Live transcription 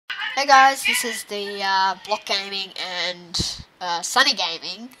Hey guys, this is the BlockGaming and Sunny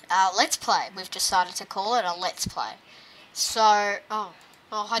Gaming Let's Play. We've decided to call it a Let's Play. So,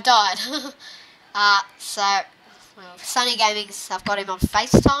 I died. Sunny Gaming's, I've got him on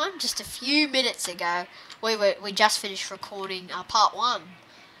FaceTime just a few minutes ago. We just finished recording part 1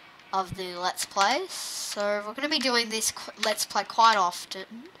 of the Let's Play. So we're going to be doing this Let's Play quite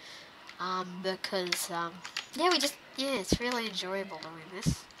often. Because it's really enjoyable doing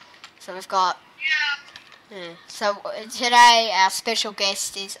this. So we've got, so today our special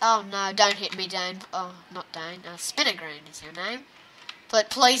guest is, oh no, don't hit me, Dane. Oh, not Dane, Spinnergreen is your name. But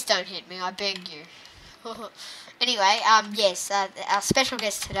please don't hit me, I beg you. Anyway, our special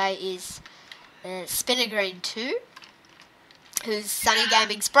guest today is Spinnergreen 2, who's Sunny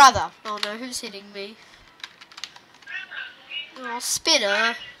Gaming's brother. Oh no, who's hitting me? Oh,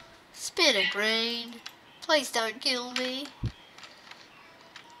 Spinnergreen, please don't kill me.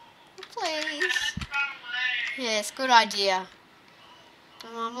 Please. Yes, good idea.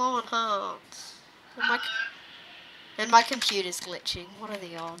 Oh, I'm low on hearts. And my computer's glitching. What are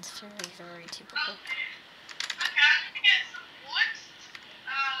the odds? Very, very typical.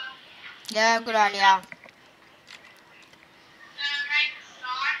 Yeah, good idea.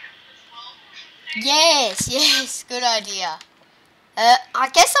 Yes, good idea. I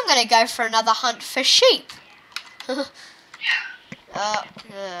guess I'm going to go for another hunt for sheep.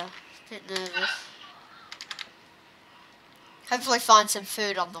 Bit nervous. Hopefully find some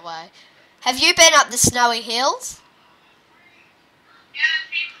food on the way. Have you been up the snowy hills?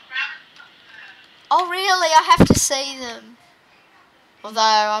 Oh really? I have to see them. Although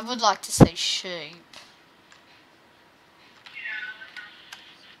I would like to see sheep.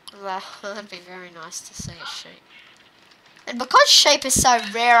 Well, that'd be very nice to see a sheep. And because sheep are so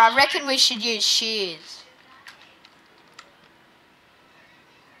rare, I reckon we should use shears.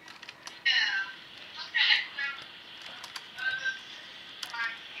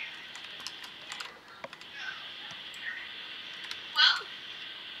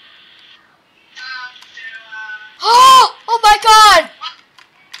 Oh my god!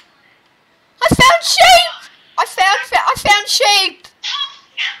 I found sheep! I found sheep!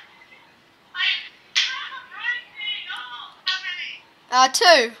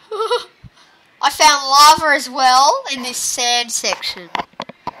 Two. I found lava as well in this sand section.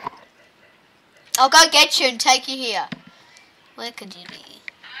 I'll go get you and take you here. Where could you be?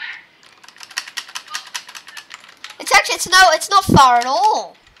 It's not far at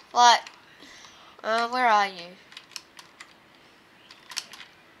all. Like, where are you?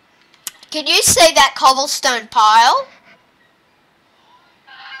 Can you see that cobblestone pile?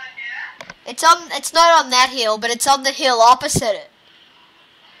 It's not on that hill, but it's on the hill opposite it.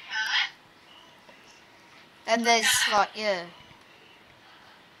 And there's like, yeah.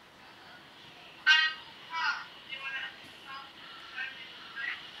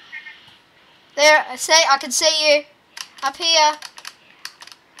 There, I can see you. Up here.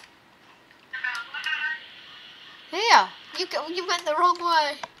 Here. You went the wrong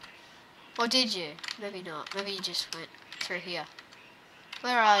way. Or did you? Maybe not. Maybe you just went through here.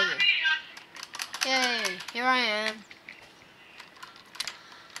 Where are you? Yay, here I am.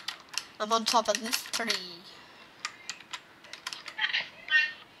 I'm on top of this tree.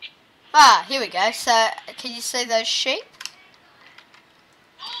 Ah, here we go. So, can you see those sheep?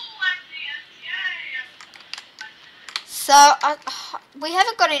 So, we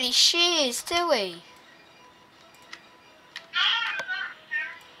haven't got any shears, do we?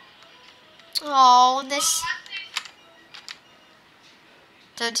 Oh, and this...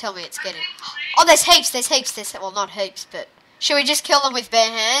 Don't tell me it's getting... Oh, there's heaps. Well, not heaps, but... Should we just kill them with bare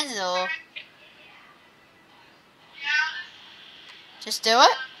hands, or... Just do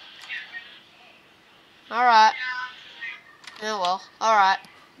it? Alright. Oh well, alright.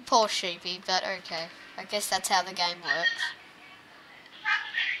 Poor sheepy, but okay. I guess that's how the game works.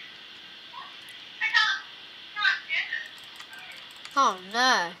 Oh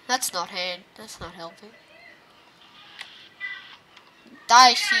no, that's not helping.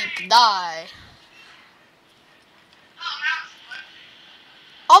 Die sheep, die.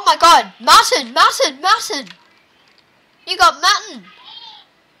 Oh my god, mutton! You got mutton!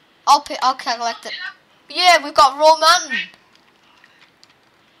 I'll collect it. Yeah, we've got raw mutton.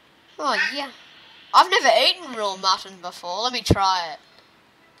 Oh yeah. I've never eaten raw mutton before. Let me try it.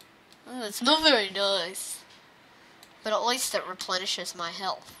 Oh, it's not very nice. But at least it replenishes my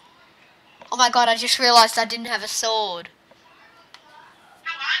health. Oh my god, I just realised I didn't have a sword.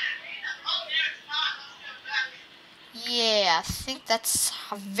 Yeah, I think that's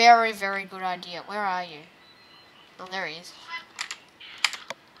a very, very good idea. Where are you? Oh, there he is.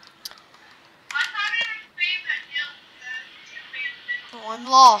 I'm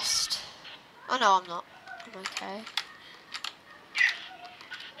lost. Oh no, I'm not. I'm okay.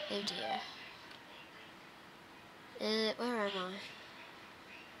 Oh dear. Where am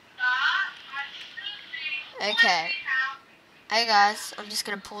I? Okay. Hey guys, I'm just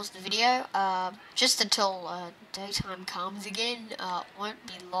gonna pause the video, just until daytime comes again. Won't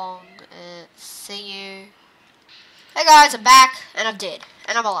be long. See you. Hey guys, I'm back, and I'm dead,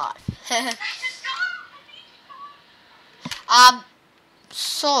 and I'm alive.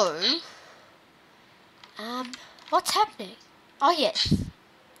 So, what's happening? Oh yes.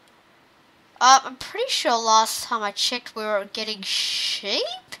 I'm pretty sure last time I checked we were getting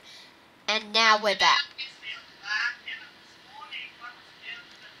sheep, and now we're back.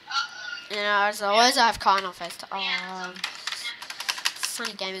 You know, as always, I have Kine on FaceTime.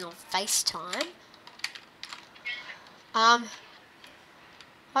 Sunny Gaming on FaceTime.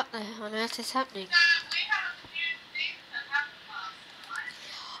 What the hell on earth is happening?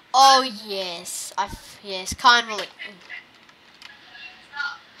 Oh yes, yes, Kine will.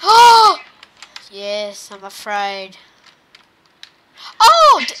 Oh yes, I'm afraid.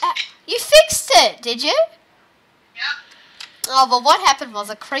 Oh, you fixed it, did you? Oh, but what happened was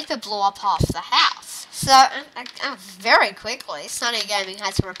a creeper blew up half the house. So, very quickly, Sunny Gaming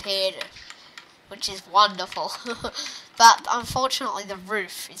has repaired it, which is wonderful. But, unfortunately, the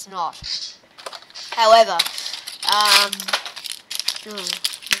roof is not. However,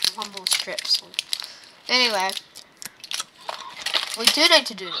 there's one more strip. So. Anyway, we do need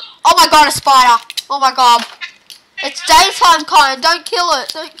to do it. Oh my god, a spider! Oh my god. It's daytime, Kine. Don't kill it.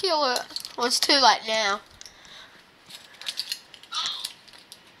 Don't kill it. Well, it's too late now.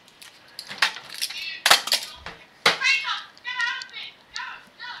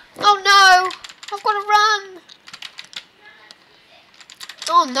 Oh no! I've got to run!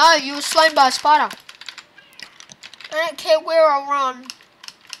 Oh no, you were slain by a spider. I don't care where I run.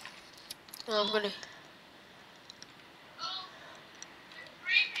 Oh, I'm gonna...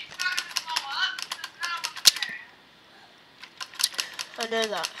 I know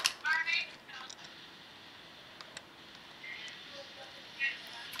that.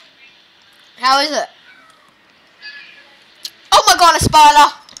 How is it? Oh my god, a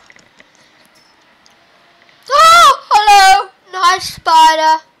spider! Oh, hello! Nice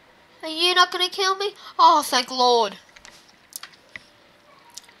spider. Are you not going to kill me? Oh, thank Lord.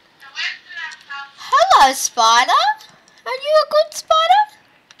 Hello, spider. Are you a good spider?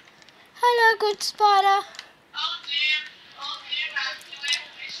 Hello, good spider.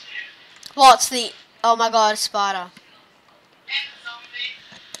 What's the... Oh my god, a spider.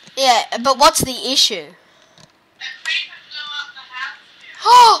 Yeah, but what's the issue?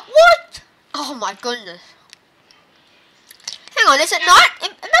 Oh, what? Oh my goodness. Hang on, is it night?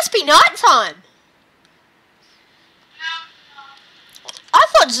 It must be night time. I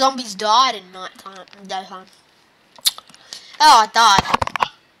thought zombies died in night time. Daytime. Oh, I died.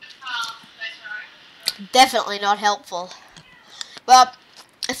 Definitely not helpful. Well,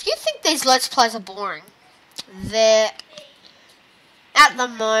 if you think these Let's Plays are boring, they're... At the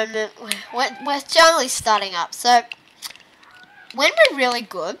moment, we're generally starting up. So, when we're really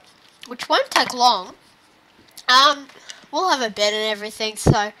good, which won't take long, we'll have a bed and everything,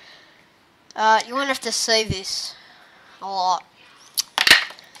 so you won't have to see this a lot.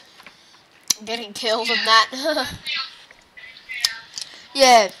 Getting killed and that.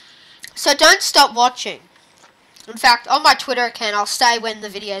 Yeah, so don't stop watching. In fact, on my Twitter account, I'll stay when the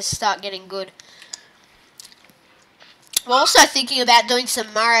videos start getting good. We're also thinking about doing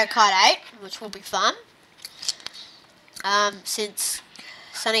some Mario Kart 8, which will be fun. Since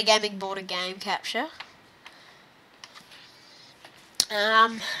Sunny Gaming bought a game capture.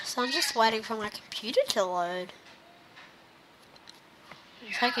 So I'm just waiting for my computer to load.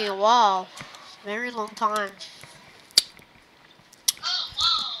 It's taking a while. Very long time.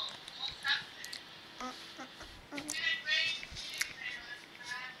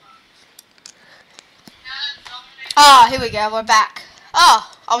 Oh, here we go, we're back.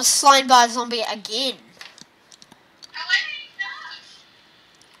 Oh, I was slain by a zombie again.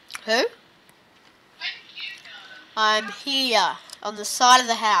 Who? I'm here, on the side of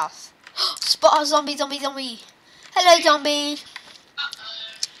the house. Spot a zombie, zombie, zombie. Hello, zombie.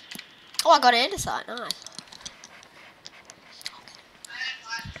 Oh, I got andesite, nice.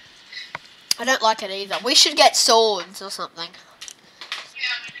 I don't like it either. We should get swords or something.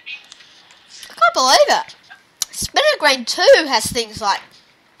 I can't believe it. Spinner Grain 2 has things like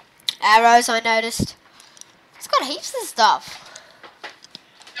arrows, I noticed. It's got heaps of stuff.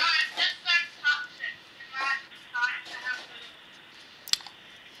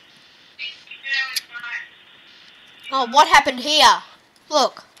 Oh, what happened here?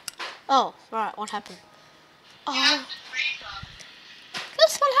 Look. Oh, right, what happened? Oh,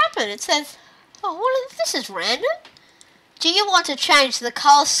 that's what happened. It says, oh, this is random. Do you want to change the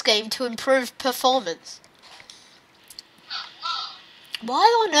color scheme to improve performance? Why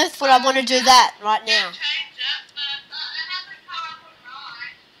on earth would I want to do that right now?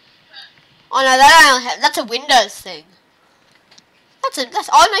 Oh no, that's a Windows thing.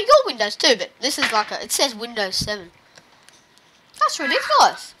 Oh no, your Windows too, but this is like it says Windows 7. That's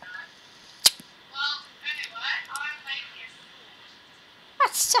ridiculous.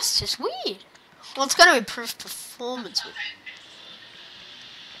 That's just weird. Well, it's going to improve performance.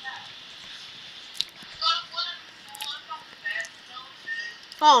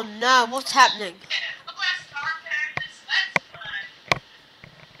 Oh no, what's happening?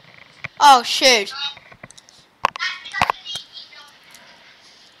 Oh shoot.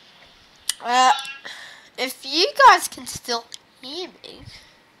 If you guys can still hear me,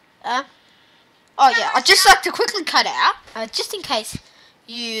 oh yeah, I'd just like to quickly cut out, just in case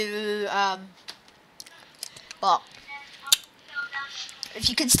you, well, if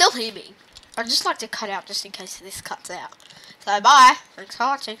you can still hear me, I'd just like to cut out just in case this cuts out. So bye, thanks for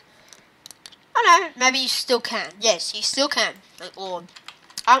watching. I know, maybe you still can. Yes, you still can, thank Lord.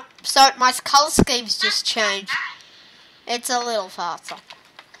 So my colour scheme's just changed. It's a little faster.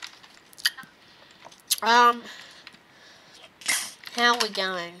 How are we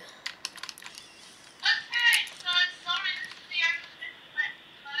going?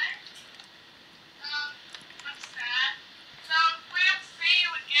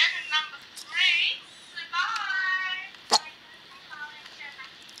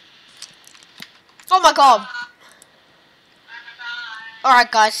 Oh my god.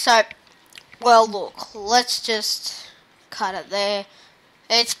 Alright guys, so, well look, let's just cut it there.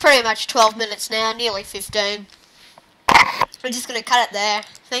 It's pretty much 12 minutes now, nearly 15. We're just going to cut it there.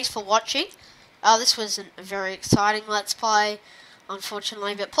 Thanks for watching. This wasn't a very exciting Let's Play,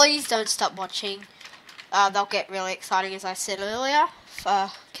 unfortunately, but please don't stop watching. They'll get really exciting, as I said earlier.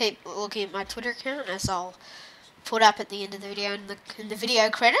 Keep looking at my Twitter account, as I'll put up at the end of the video in the video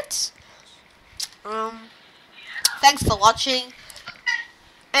credits. Thanks for watching,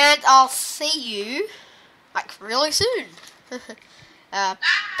 and I'll see you like really soon. Bye.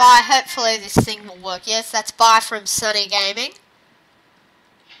 Hopefully this thing will work. Yes, that's bye from Sunny Gaming.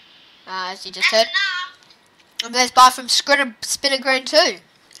 As you just heard. And there's bye from Spinner Green too.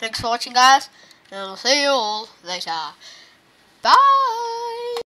 Thanks for watching, guys, and I'll see you all later. Bye.